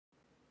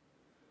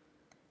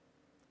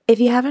If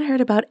you haven't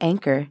heard about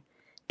Anchor,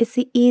 it's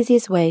the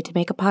easiest way to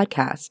make a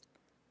podcast.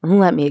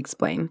 Let me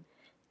explain.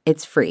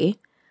 It's free.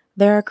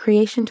 There are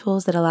creation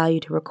tools that allow you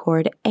to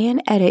record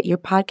and edit your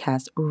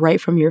podcast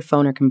right from your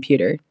phone or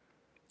computer.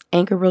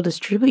 Anchor will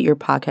distribute your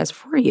podcast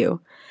for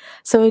you,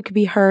 so it could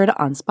be heard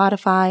on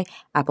Spotify,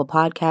 Apple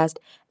Podcast,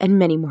 and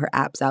many more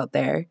apps out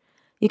there.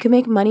 You can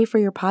make money for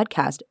your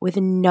podcast with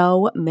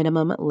no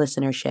minimum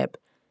listenership.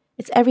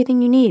 It's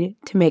everything you need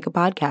to make a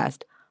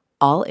podcast,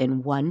 all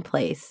in one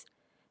place.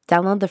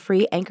 Download the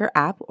free Anchor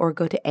app or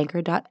go to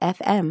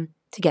anchor.fm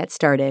to get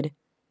started.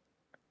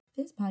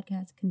 This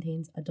podcast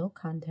contains adult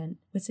content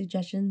with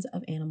suggestions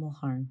of animal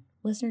harm.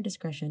 Listener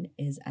discretion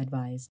is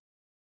advised.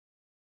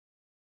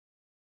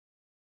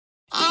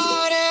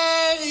 Out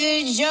of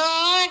the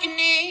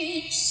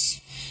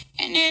darkness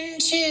and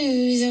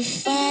into the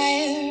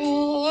fire.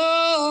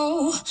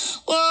 Whoa,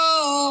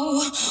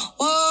 whoa,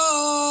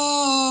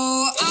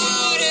 whoa.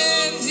 Out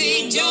of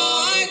the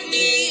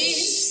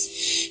darkness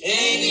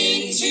and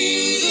into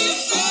the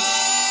fire.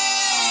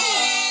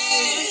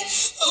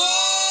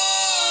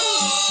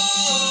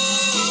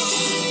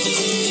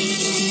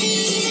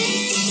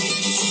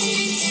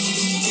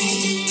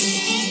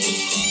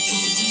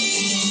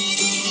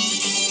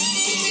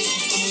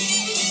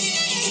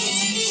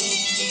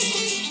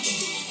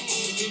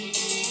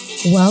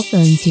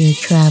 Welcome, dear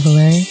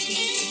traveler,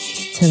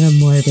 to the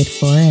morbid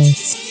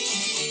forest.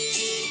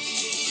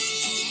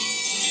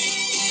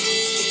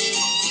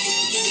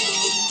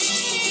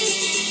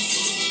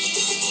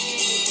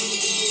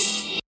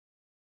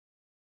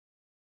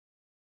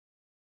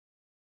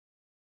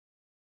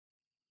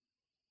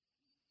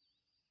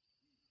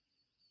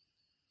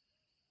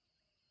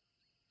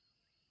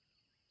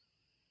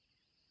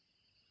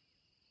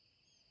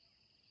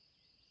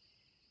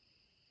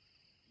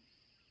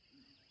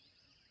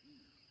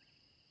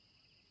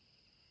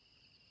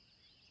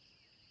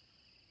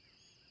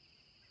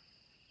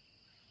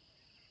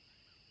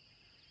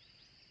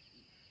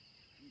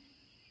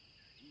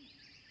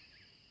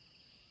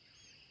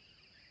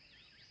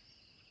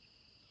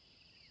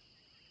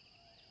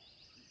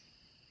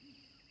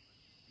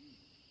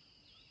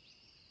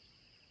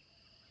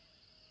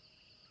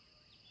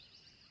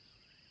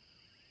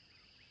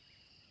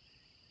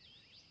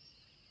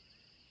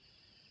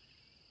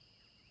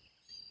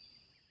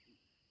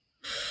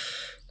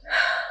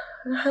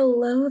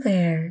 Hello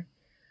there,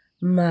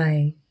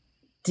 my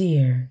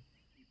dear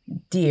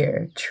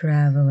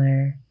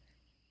traveler.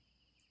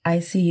 I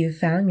see you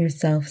found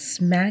yourself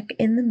smack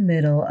in the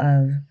middle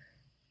of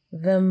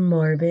the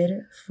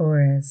morbid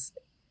forest.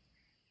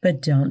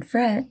 But don't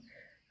fret,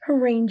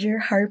 Ranger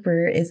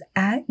Harper is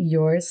at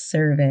your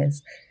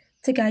service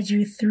to guide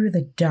you through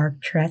the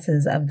dark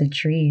tresses of the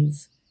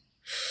trees.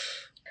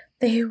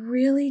 They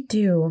really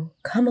do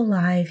come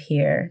alive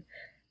here,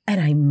 and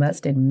I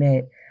must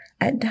admit,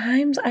 at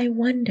times I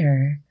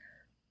wonder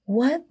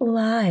what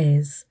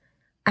lies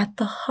at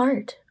the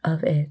heart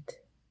of it.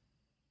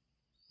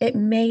 It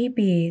may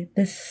be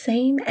the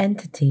same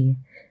entity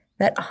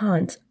that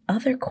haunts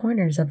other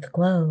corners of the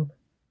globe.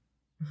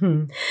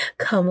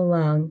 Come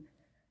along,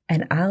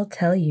 and I'll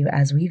tell you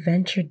as we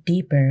venture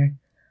deeper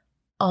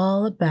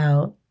all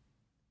about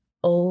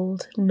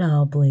Old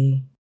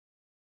Knobbly.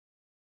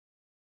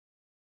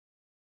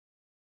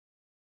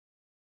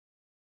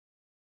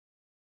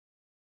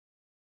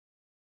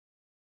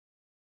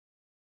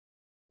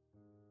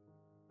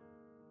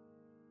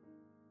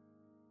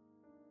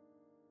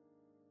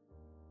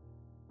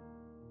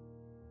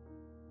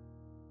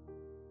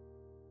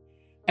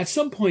 At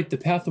some point, the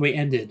pathway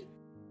ended,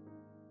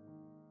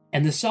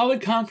 and the solid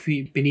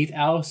concrete beneath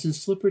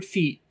Allison's slippered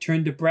feet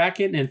turned to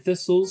bracken and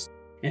thistles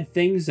and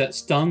things that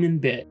stung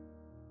and bit.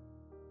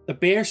 The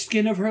bare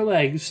skin of her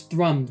legs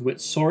thrummed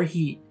with sore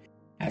heat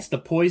as the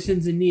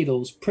poisons and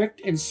needles pricked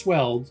and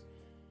swelled,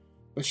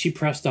 but she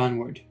pressed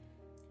onward.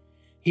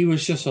 He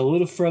was just a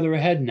little further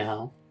ahead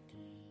now.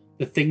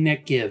 The thing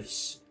that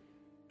gives.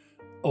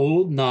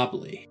 Old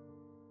Knobbly.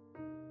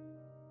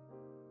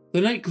 The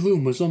night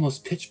gloom was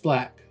almost pitch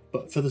black,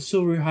 but for the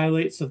silvery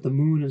highlights of the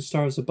moon and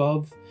stars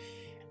above,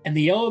 and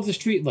the yellow of the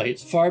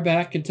streetlights far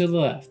back and to the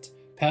left,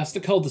 past the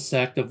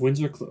cul-de-sac of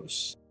Windsor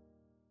Close.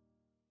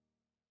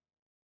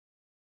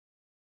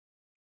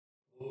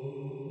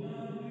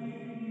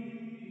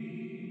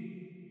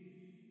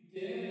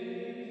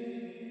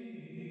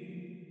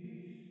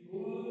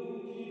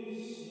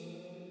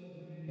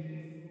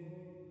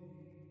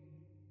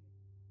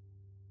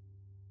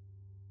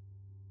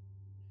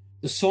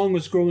 The song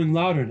was growing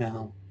louder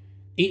now,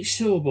 each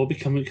syllable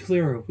becoming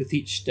clearer with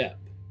each step.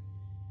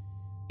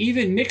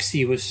 Even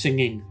Nixie was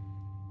singing,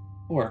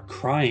 or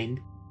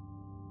crying.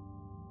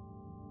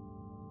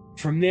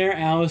 From there,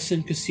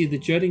 Allison could see the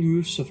jutting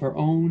roofs of her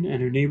own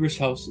and her neighbors'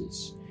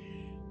 houses,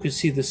 could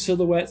see the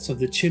silhouettes of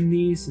the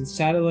chimneys and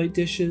satellite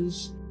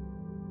dishes.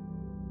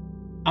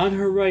 On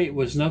her right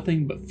was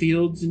nothing but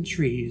fields and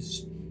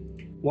trees,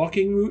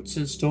 walking routes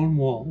and stone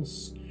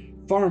walls,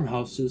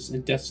 farmhouses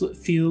and desolate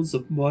fields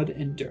of mud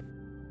and dirt.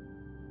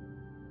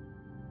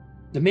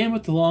 The man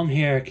with the long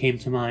hair came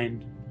to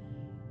mind.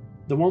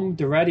 the one with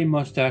the ratty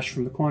mustache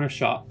from the corner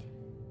shop.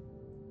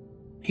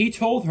 He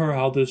told her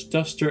how those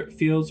dust dirt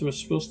fields were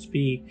supposed to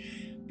be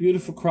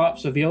beautiful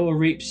crops of yellow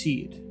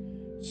rapeseed,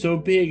 so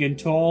big and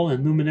tall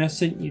and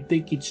luminescent you'd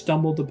think you'd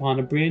stumbled upon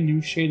a brand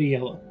new shade of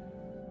yellow.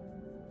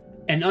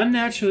 An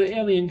unnaturally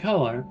alien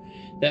color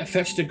that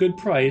fetched a good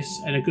price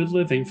and a good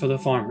living for the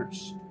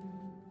farmers.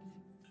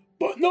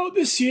 "But not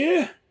this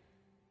year,"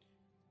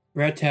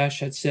 Ratash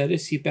had said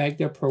as he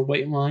bagged up her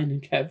white line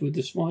and cat food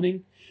this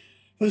morning.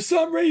 "For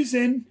some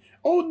reason,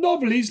 old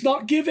Nobbley's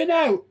not giving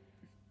out."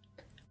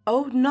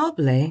 Old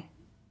Nobley?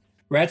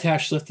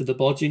 Ratash lifted the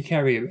bulging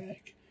carrier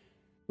bag,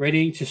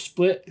 ready to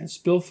split and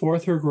spill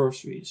forth her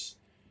groceries.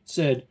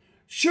 Said,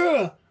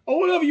 "Sure, or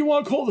whatever you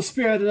want to call the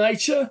spirit of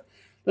nature,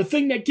 the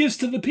thing that gives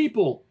to the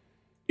people.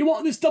 You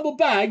want this double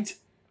bagged?"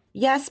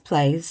 Yes,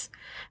 please.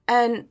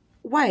 And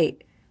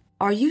wait,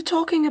 are you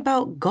talking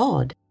about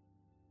God?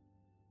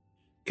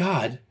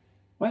 God?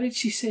 Why did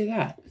she say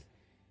that?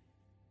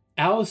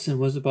 Allison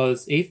was about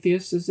as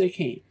atheist as they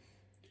came.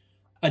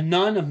 A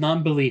nun of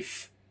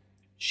non-belief.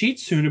 She'd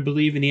sooner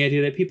believe in the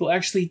idea that people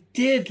actually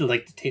did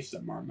like the taste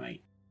of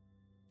Marmite.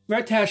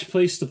 Ratash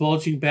placed the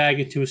bulging bag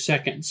into a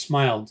second and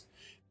smiled,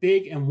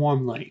 big and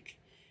warm-like.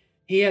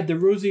 He had the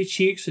rosy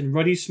cheeks and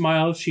ruddy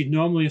smile she'd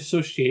normally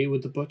associate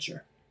with the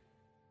butcher.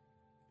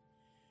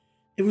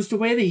 It was the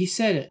way that he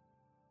said it.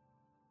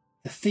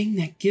 The thing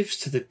that gives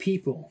to the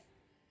people,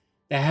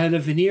 that had a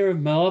veneer of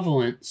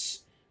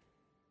malevolence,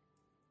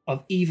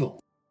 of evil.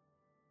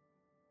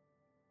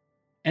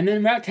 And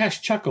then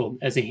Ratash chuckled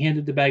as he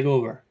handed the bag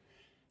over,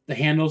 the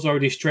handles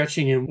already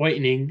stretching and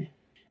whitening,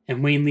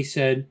 and wanly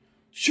said,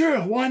 "Sure,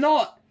 why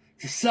not?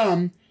 To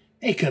some,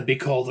 they could be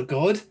called a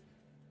god."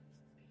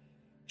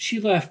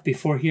 She left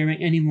before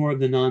hearing any more of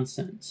the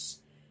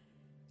nonsense.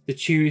 The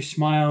cheery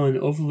smile and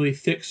overly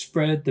thick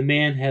spread the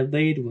man had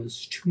laid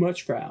was too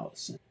much for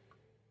Allison.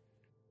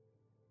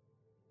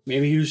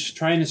 Maybe he was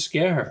trying to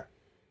scare her.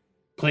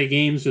 Play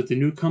games with the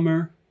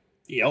newcomer,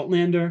 the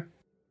outlander.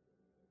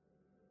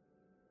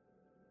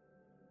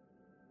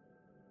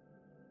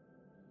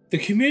 The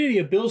community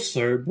of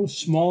Bilserb was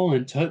small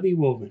and tightly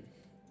woven.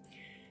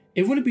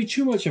 It wouldn't be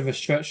too much of a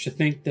stretch to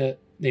think that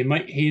they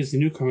might haze the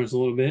newcomers a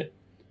little bit,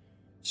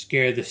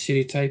 scare the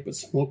city type with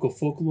some local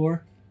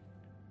folklore.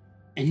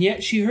 And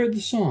yet she heard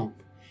the song,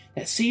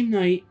 that same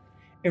night,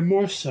 or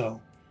more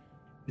so,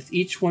 with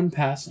each one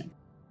passing.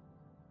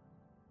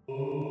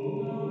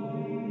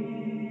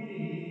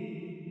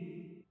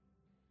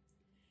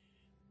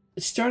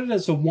 It started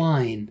as a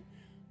whine,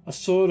 a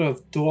sort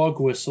of dog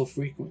whistle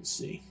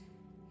frequency.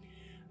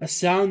 A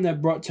sound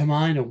that brought to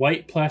mind a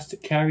white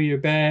plastic carrier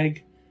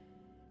bag,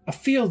 a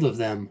field of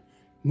them,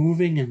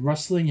 moving and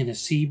rustling in a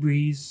sea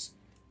breeze.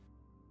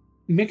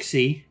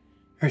 Mixie,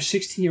 her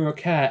 16-year-old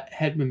cat,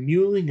 had been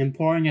mewling and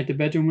pawing at the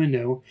bedroom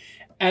window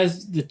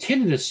as the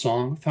tinnitus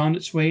song found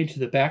its way into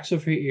the backs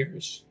of her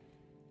ears,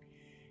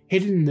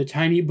 hidden in the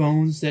tiny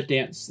bones that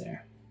danced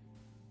there.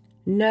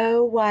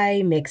 No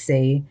way,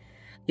 Mixie.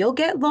 You'll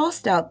get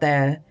lost out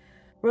there.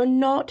 We're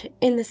not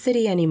in the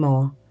city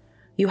anymore.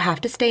 You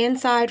have to stay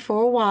inside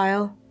for a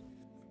while.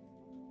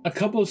 A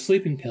couple of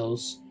sleeping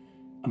pills,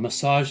 a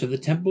massage of the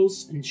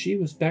temples, and she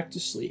was back to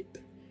sleep.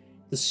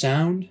 The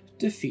sound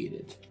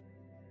defeated.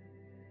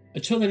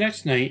 Until the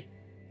next night,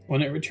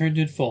 when it returned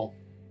in full.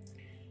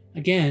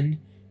 Again,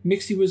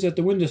 Mixie was at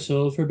the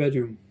windowsill of her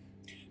bedroom,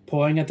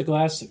 pawing at the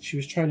glass like she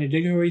was trying to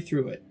dig her way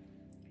through it.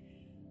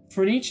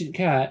 For an ancient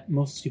cat,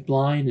 mostly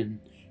blind and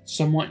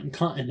somewhat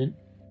incontinent,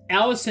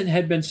 Allison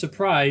had been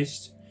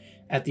surprised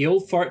at the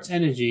old fart's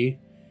energy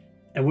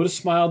and would have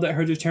smiled at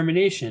her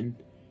determination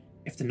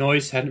if the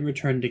noise hadn't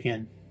returned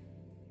again.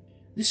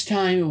 This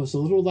time it was a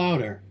little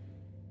louder,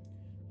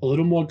 a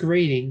little more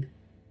grating,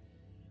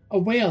 a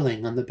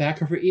wailing on the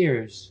back of her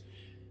ears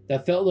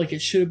that felt like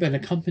it should have been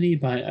accompanied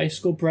by an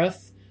icicle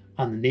breath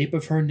on the nape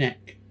of her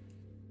neck.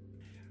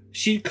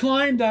 She'd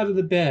climbed out of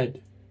the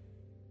bed,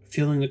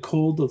 feeling the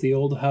cold of the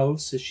old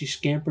house as she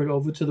scampered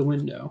over to the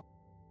window.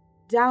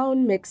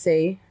 Down,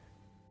 Mixie.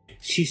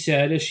 She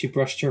said as she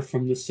brushed her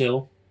from the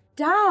sill.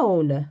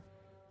 Down!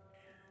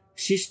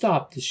 She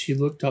stopped as she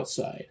looked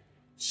outside,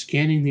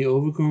 scanning the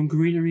overgrown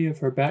greenery of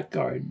her back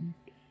garden,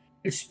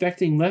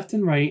 inspecting left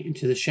and right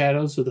into the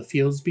shadows of the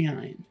fields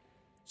behind,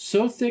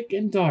 so thick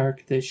and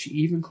dark that she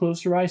even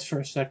closed her eyes for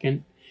a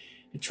second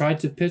and tried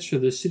to picture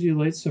the city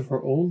lights of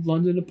her old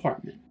London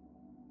apartment.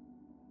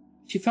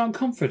 She found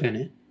comfort in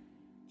it,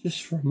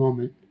 just for a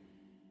moment,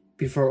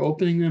 before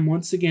opening them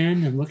once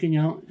again and looking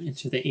out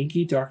into the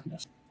inky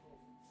darkness.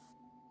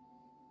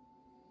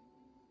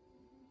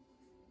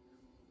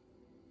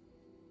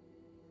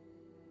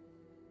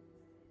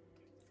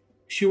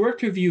 She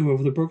worked her view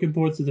over the broken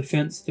boards of the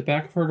fence at the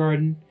back of her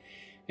garden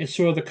and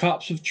saw the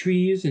copse of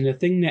trees and the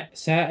thing that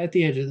sat at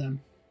the edge of them.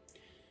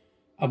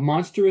 A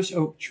monstrous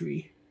oak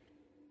tree,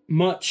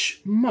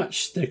 much,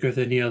 much thicker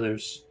than the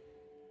others.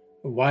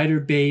 A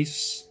wider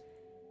base,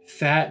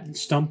 fat and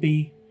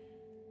stumpy,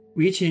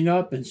 reaching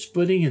up and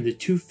splitting into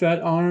two fat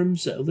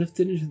arms that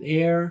lifted into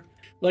the air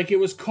like it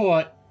was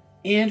caught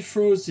and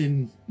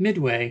frozen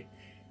midway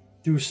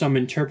through some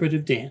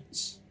interpretive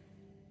dance.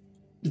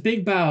 The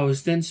big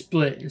boughs then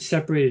split and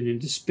separated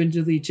into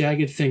spindly,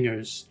 jagged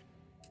fingers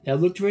that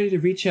looked ready to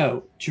reach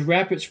out, to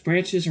wrap its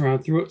branches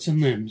around throats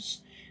and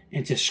limbs,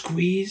 and to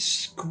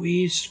squeeze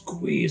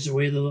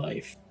away the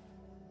life.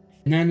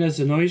 And then as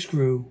the noise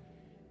grew,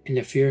 and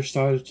the fear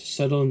started to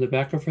settle in the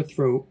back of her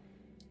throat,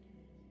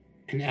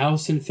 and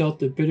Allison felt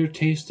the bitter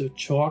taste of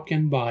chalk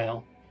and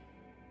bile,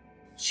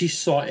 she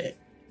saw it.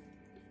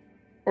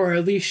 Or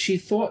at least she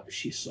thought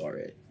she saw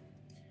it.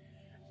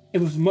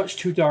 It was much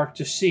too dark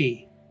to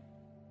see,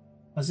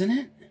 wasn't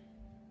it?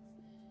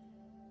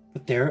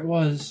 But there it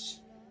was.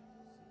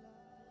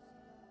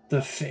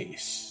 The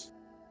face.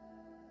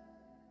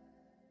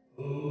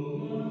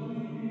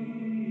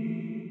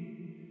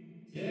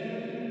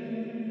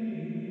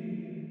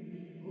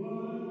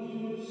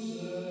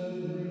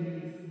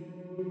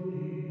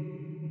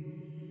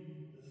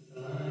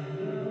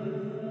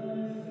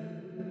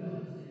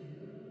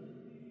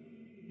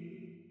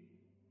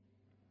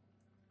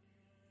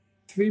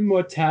 Three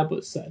more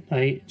tablets that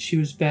night, she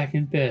was back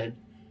in bed,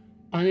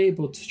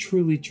 unable to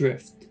truly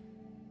drift.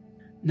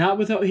 Not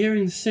without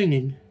hearing the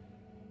singing,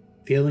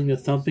 feeling the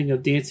thumping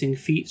of dancing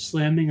feet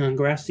slamming on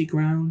grassy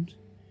ground,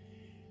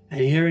 and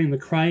hearing the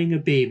crying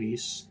of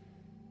babies.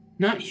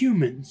 Not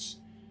humans,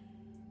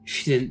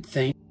 she didn't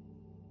think.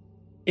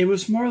 It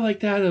was more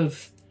like that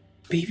of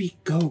baby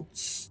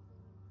goats.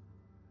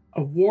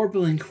 A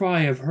warbling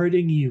cry of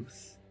hurting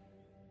youth.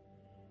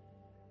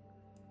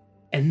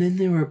 And then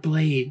there were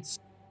blades,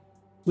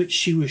 which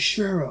she was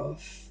sure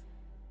of,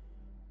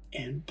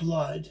 and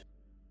blood.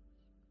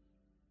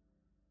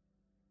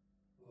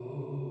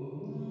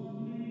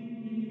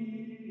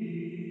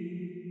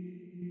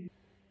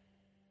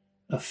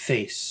 A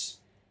face.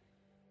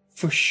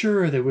 For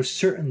sure there was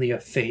certainly a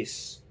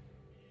face.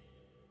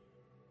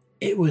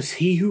 It was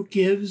he who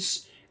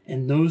gives,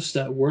 and those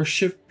that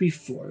worship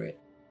before it.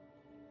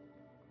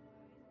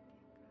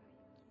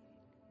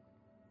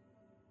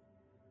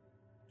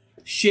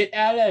 Shit,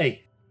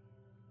 Alley!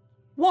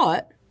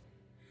 What?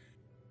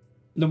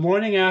 The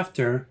morning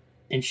after,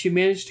 and she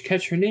managed to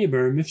catch her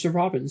neighbor, Mr.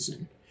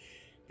 Robinson,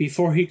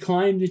 before he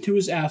climbed into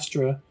his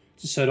Astra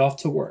to set off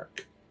to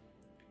work.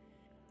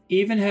 He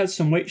even had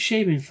some white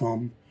shaving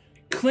foam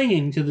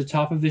clinging to the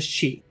top of his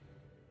cheek.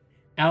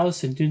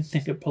 Allison didn't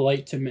think it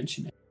polite to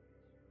mention it.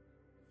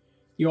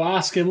 You're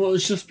asking what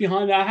was just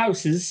behind our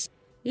houses?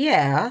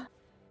 Yeah.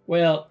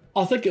 Well,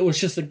 I think it was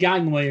just a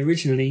gangway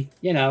originally,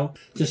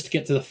 just to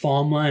get to the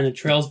farmland and the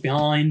trails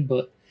behind,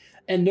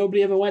 and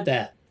nobody ever went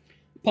there.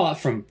 Apart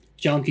from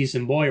junkies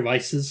and boy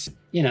racers,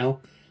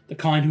 the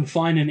kind who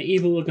find an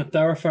evil-looking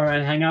thoroughfare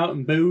and hang out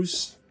and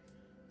booze.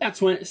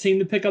 That's when it seemed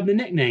to pick up the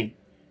nickname.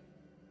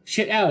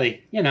 Shit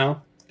Alley,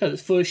 because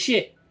it's full of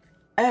shit.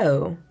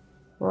 Oh,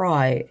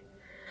 right.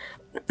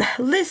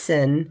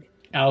 Listen,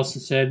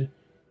 Allison said,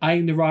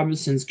 eyeing the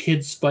Robinsons'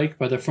 kid Spike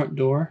by the front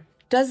door.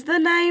 Does the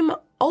name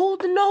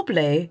Old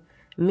Nobley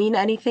mean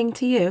anything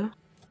to you?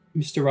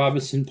 Mr.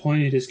 Robinson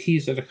pointed his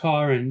keys at the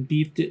car and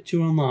beeped it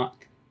to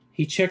unlock.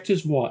 He checked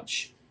his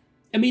watch.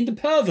 I mean the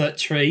pervert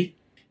tree.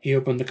 He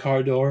opened the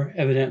car door,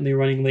 evidently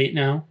running late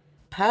now.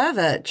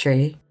 Pervert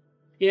tree?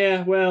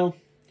 Yeah, well,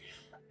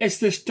 it's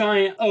this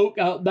giant oak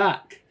out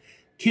back.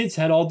 Kids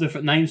had all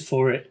different names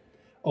for it.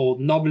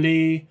 Old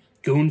Nobley,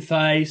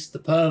 Goonface, the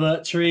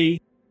pervert tree.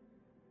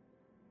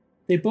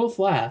 They both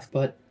laughed,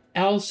 but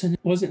Allison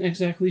wasn't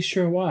exactly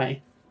sure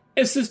why.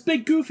 It's this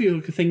big goofy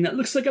looking thing that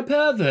looks like a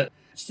pervert.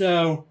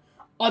 So,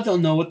 I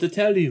don't know what to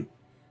tell you.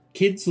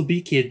 Kids will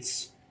be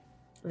kids.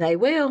 They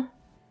will.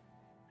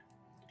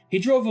 He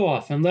drove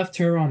off and left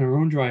her on her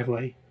own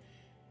driveway,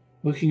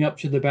 looking up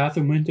to the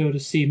bathroom window to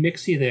see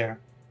Mixie there,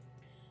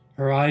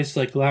 her eyes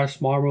like glass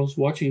marbles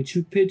watching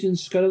two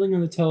pigeons scuttling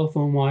on the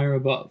telephone wire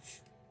above.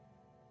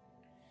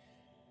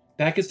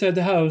 Back inside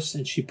the house,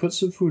 and she put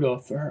some food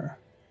out for her.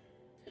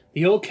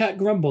 The old cat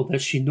grumbled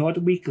as she gnawed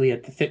weakly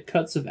at the thick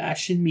cuts of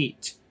ashen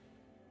meat.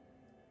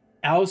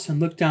 Allison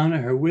looked down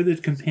at her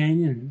withered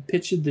companion and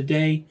pictured the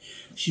day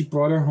she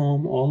brought her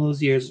home all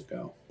those years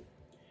ago.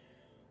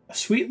 A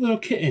sweet little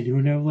kitten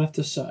who never left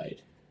her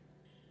side.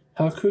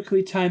 How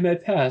quickly time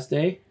had passed,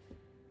 eh?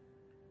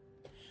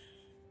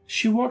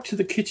 She walked to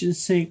the kitchen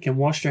sink and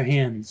washed her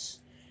hands.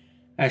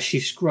 As she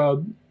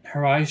scrubbed,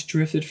 her eyes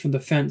drifted from the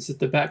fence at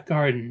the back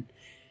garden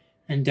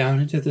and down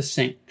into the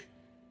sink.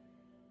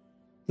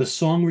 The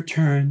song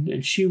returned,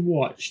 and she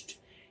watched,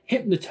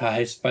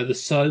 hypnotized by the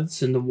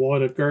suds and the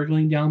water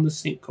gurgling down the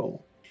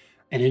sinkhole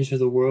and into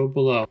the world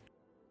below.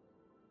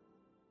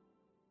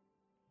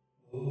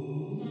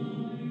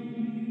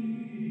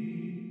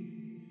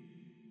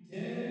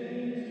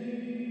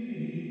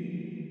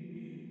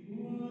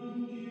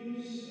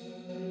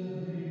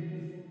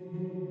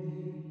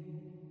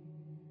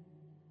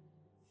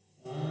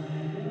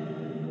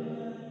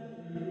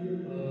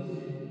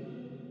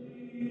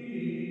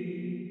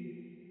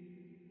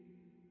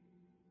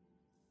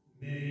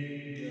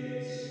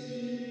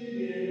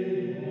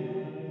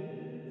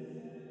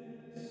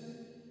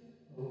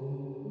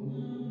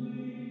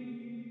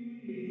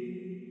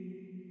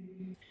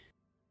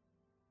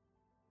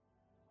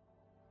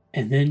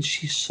 And then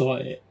she saw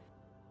it.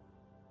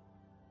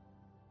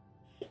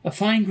 A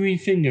fine green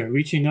finger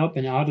reaching up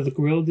and out of the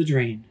grill of the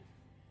drain.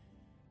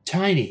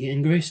 Tiny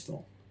and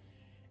graceful.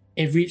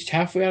 It reached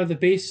halfway out of the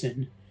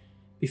basin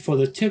before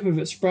the tip of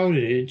it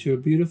sprouted into a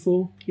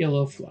beautiful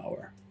yellow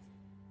flower.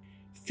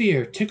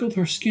 Fear tickled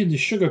her skin to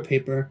sugar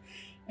paper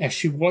as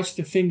she watched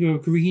the finger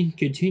of green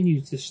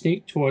continue to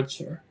snake towards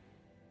her.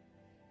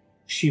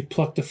 She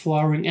plucked the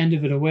flowering end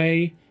of it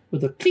away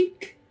with a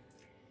plink,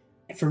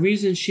 and for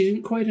reasons she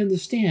didn't quite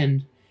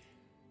understand,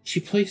 she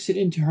placed it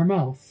into her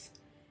mouth,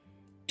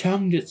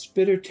 tongued its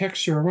bitter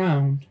texture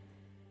around,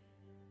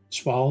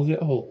 swallowed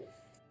it whole.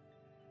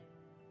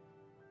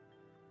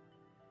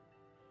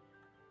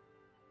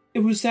 It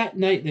was that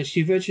night that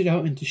she ventured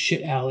out into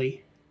Shit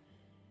Alley.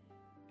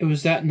 It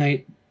was that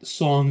night the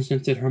songs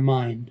entered her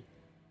mind.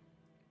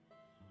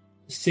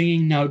 The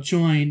singing now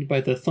joined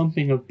by the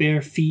thumping of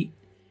bare feet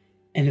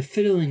and the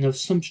fiddling of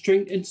some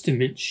stringed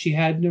instrument she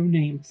had no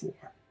name for.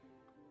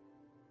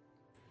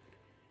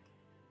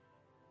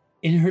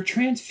 In her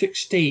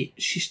transfixed state,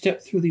 she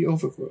stepped through the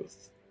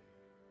overgrowth,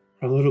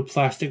 her little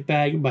plastic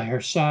bag by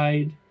her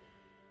side,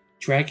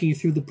 dragging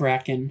through the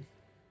bracken.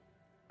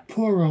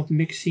 Poor old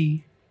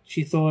Mixie,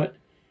 she thought,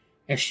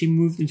 as she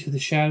moved into the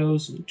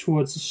shadows and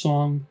towards the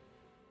song.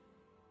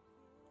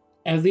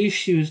 At least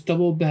she was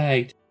double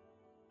bagged.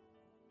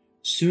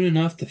 Soon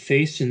enough, the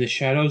face in the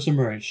shadows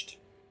emerged.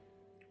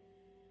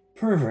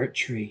 Pervert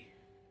tree.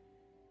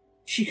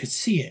 She could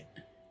see it.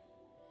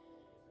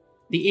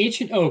 The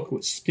ancient oak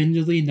with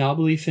spindly,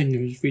 knobbly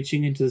fingers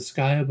reaching into the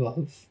sky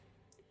above.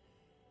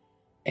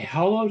 A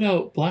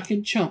hollowed-out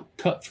blackened chunk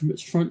cut from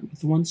its front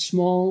with one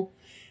small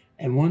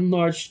and one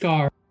large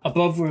scar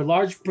above where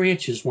large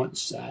branches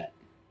once sat,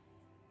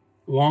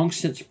 long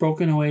since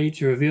broken away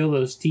to reveal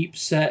those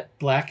deep-set,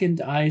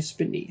 blackened eyes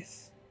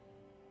beneath.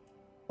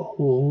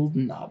 Old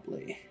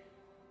Knobbly.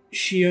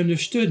 She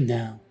understood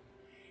now.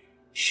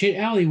 Shit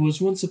Alley was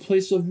once a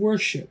place of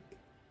worship.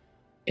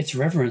 Its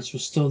reverence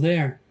was still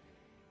there,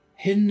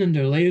 hidden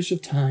under layers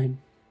of time.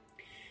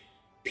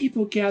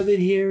 People gathered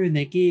here and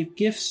they gave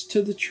gifts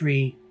to the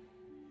tree.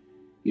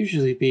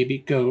 Usually baby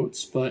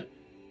goats, but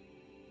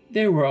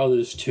there were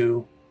others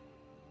too.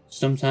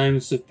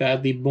 Sometimes the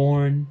badly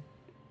born,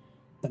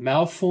 the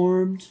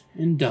malformed,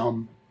 and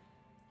dumb.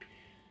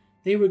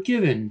 They were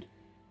given,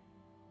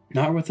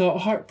 not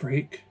without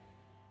heartbreak,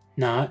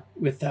 not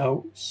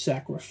without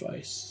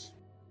sacrifice.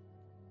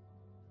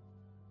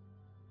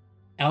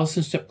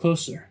 Allison stepped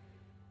closer,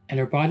 and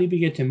her body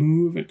began to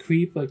move and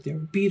creep like there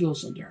were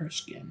beetles under her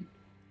skin.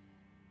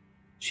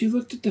 She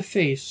looked at the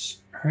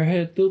face, her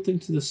head tilting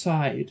to the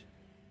side,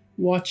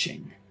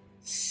 watching,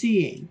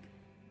 seeing.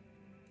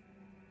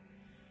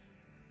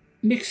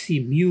 Mixie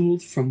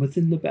mewled from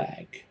within the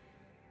bag.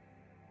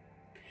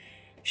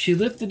 She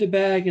lifted the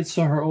bag and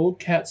saw her old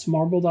cat's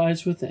marbled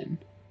eyes within.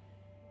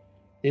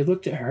 They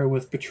looked at her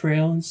with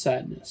betrayal and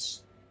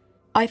sadness.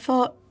 I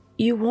thought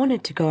you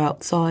wanted to go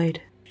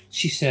outside,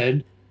 she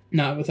said,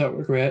 not without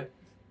regret.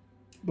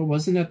 But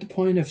wasn't that the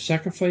point of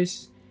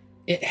sacrifice?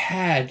 It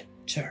had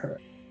to her.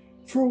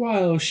 For a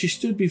while, she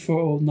stood before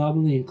old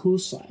Knobbly in cool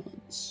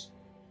silence.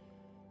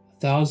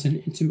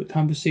 1,000 intimate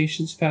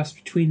conversations passed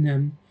between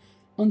them,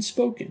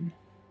 unspoken.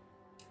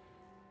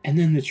 And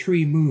then the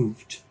tree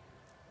moved.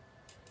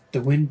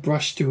 The wind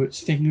brushed through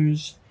its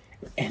fingers,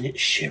 and it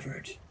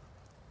shivered.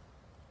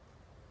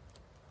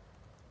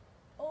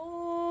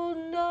 Oh,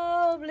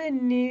 Knobbly,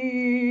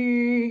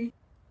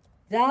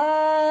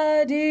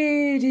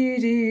 da-dee-dee-dee,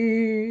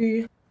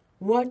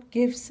 what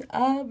gifts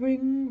I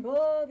bring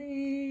for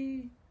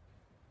thee.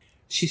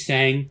 She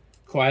sang,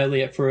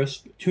 quietly at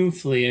first, but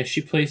tunefully as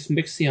she placed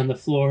Mixie on the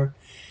floor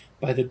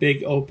by the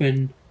big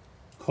open,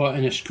 caught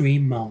in a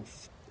scream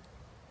mouth.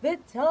 The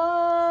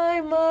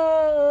time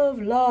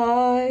of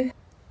life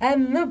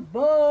and the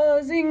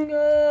buzzing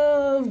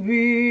of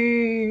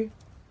bee.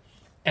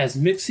 As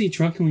Mixie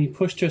drunkenly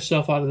pushed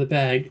herself out of the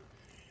bag,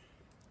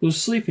 those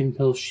sleeping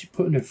pills she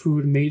put in her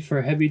food made for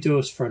a heavy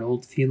dose for an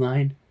old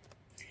feline,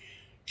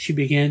 she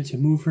began to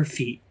move her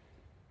feet,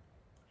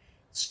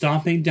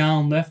 stomping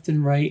down left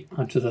and right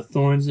onto the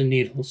thorns and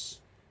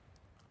needles.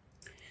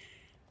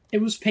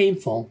 It was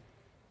painful,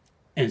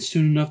 and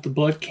soon enough the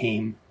blood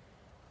came,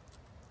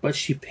 but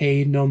she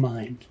paid no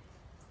mind.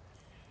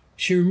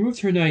 She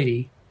removed her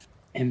nightie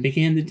and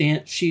began the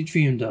dance she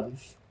dreamed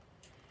of,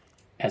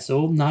 as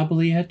old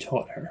Knobbly had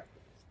taught her.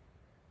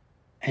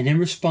 And in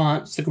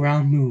response the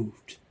ground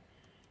moved.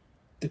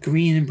 The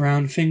green and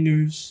brown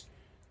fingers,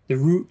 the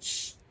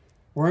roots,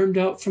 wormed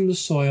out from the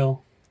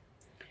soil.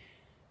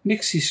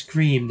 Mixie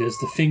screamed as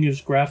the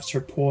fingers grasped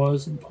her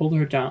paws and pulled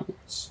her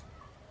downwards,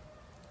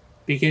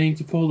 beginning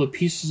to pull the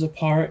pieces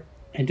apart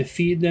and to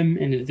feed them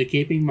into the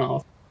gaping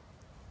mouth.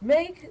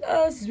 Make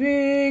us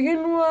big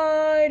and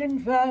wide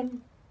and fat.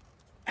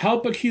 How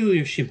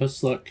peculiar she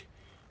must look,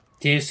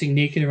 dancing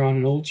naked around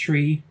an old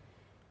tree,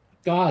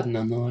 a god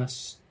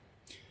nonetheless,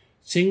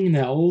 singing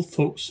that old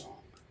folk song.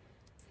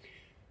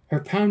 Her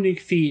pounding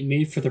feet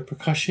made for the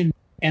percussion,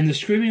 and the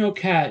screaming old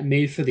cat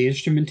made for the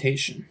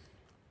instrumentation.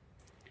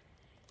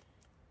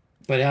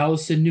 But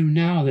Allison knew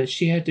now that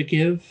she had to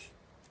give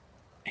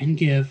and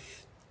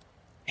give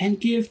and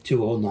give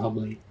to old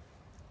Nobley.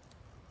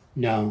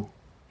 No,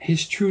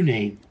 his true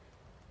name.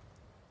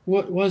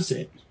 What was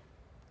it?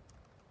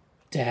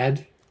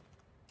 Dad?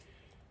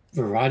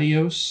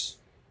 Veradios?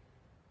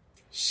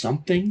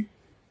 Something?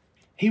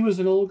 He was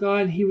an old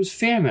god and he was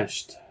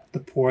famished, the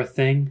poor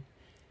thing.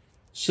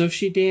 So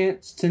she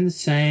danced and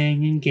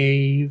sang and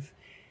gave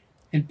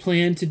and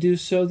planned to do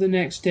so the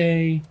next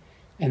day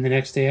and the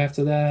next day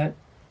after that,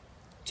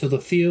 till the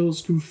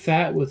fields grew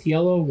fat with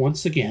yellow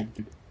once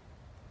again.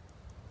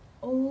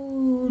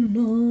 Oh,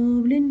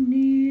 noble,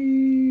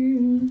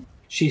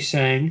 She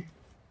sang.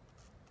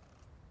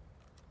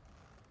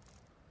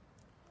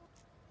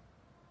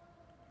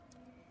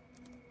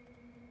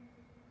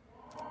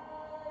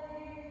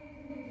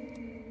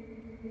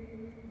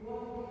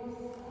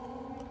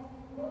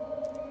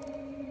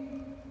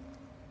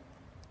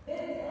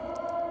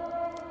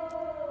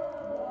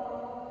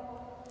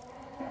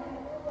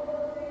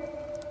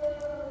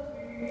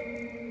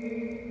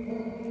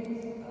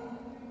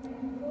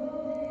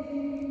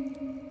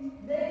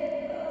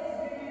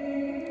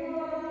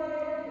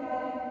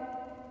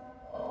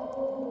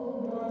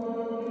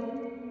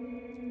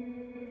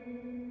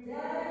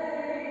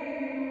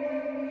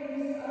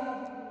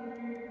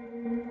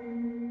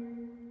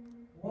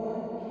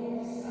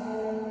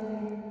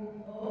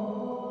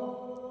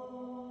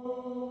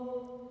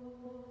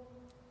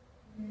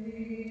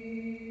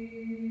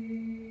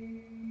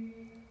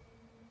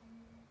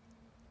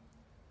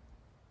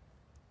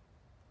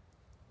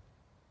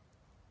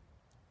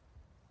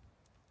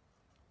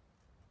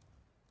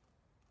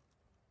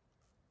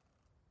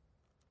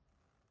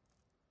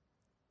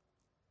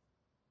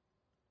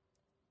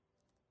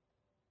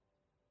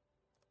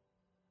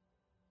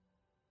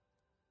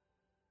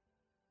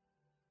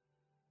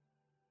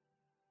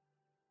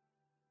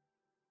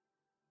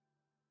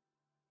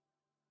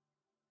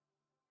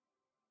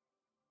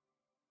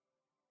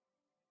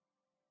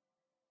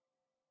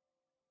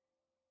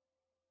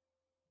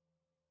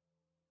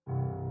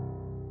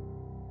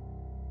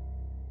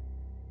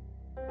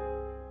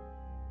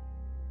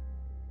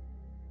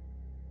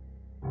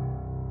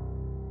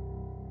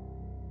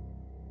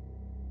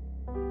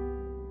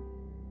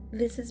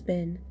 This has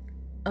been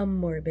a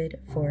Morbid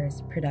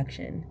Forest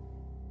production.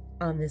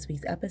 On this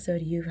week's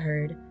episode, you've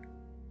heard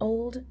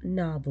Old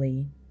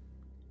Nobley,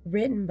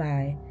 written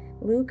by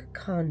Luke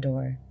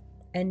Condor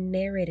and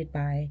narrated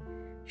by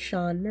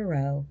Sean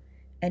Moreau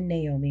and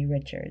Naomi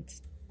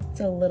Richards.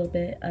 So a little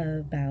bit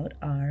about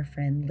our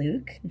friend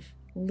Luke.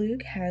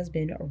 Luke has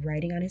been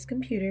writing on his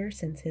computer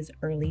since his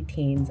early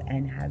teens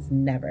and has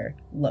never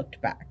looked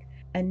back.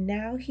 And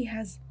now he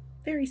has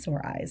very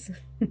sore eyes.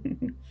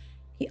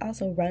 He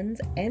also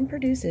runs and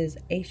produces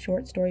a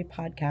short story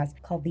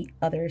podcast called The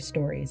Other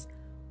Stories,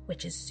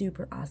 which is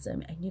super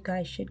awesome, and you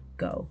guys should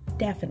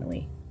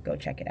definitely go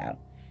check it out.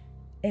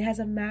 It has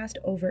amassed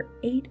over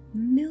 8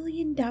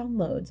 million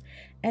downloads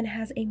and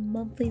has a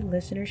monthly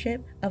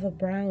listenership of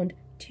around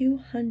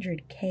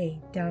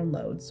 200K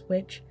downloads,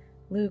 which,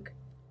 Luke,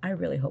 I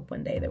really hope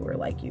one day that we're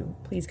like you.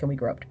 Please, can we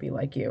grow up to be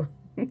like you?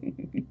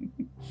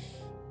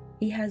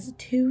 He has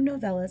 2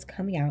 novellas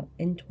coming out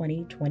in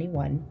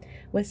 2021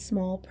 with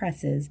small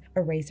presses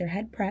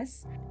Eraserhead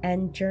Press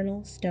and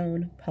Journal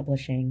Stone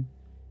Publishing.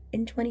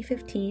 In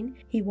 2015,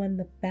 he won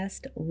the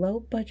Best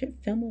Low Budget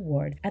Film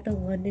Award at the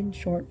London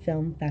Short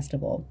Film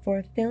Festival for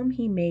a film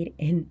he made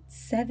in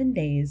 7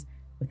 days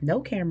with no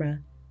camera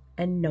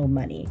and no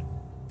money.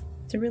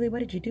 So really,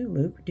 what did you do,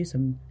 Luke? Do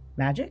some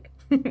magic?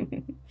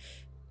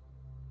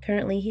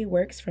 Currently, he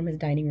works from his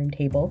dining room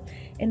table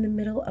in the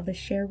middle of the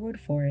Sherwood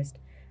Forest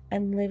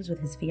and lives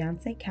with his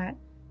fiancée cat,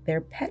 their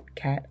pet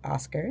cat,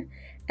 Oscar,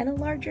 and a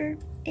larger,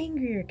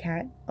 angrier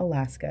cat,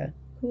 Alaska,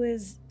 who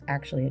is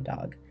actually a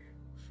dog.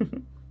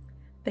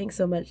 Thanks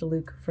so much,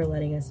 Luke, for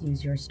letting us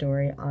use your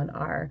story on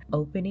our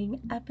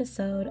opening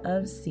episode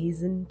of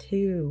Season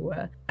 2.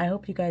 I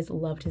hope you guys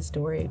loved his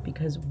story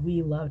because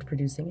we loved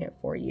producing it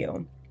for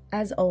you.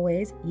 As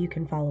always, you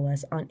can follow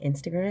us on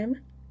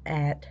Instagram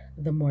at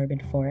The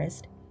Morbid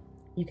Forest.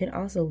 You can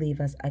also leave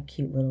us a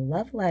cute little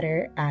love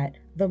letter at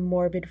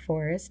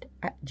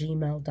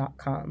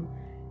themorbidforest@gmail.com.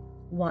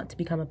 Want to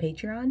become a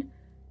Patreon?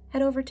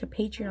 Head over to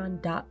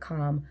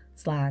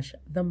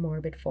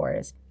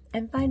patreon.com/themorbidforest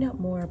and find out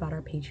more about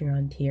our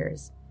Patreon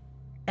tiers.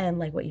 And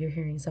like what you're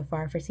hearing so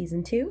far for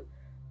Season 2,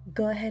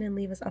 go ahead and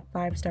leave us a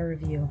 5-star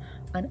review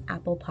on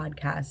Apple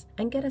Podcasts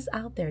and get us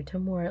out there to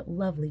more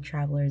lovely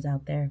travelers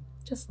out there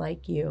just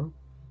like you.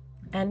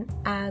 And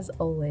as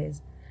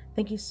always,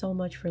 thank you so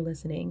much for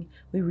listening.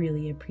 We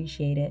really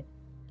appreciate it.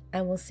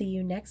 And we'll see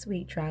you next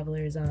week,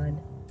 travelers,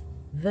 on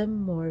The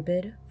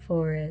Morbid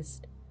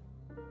Forest.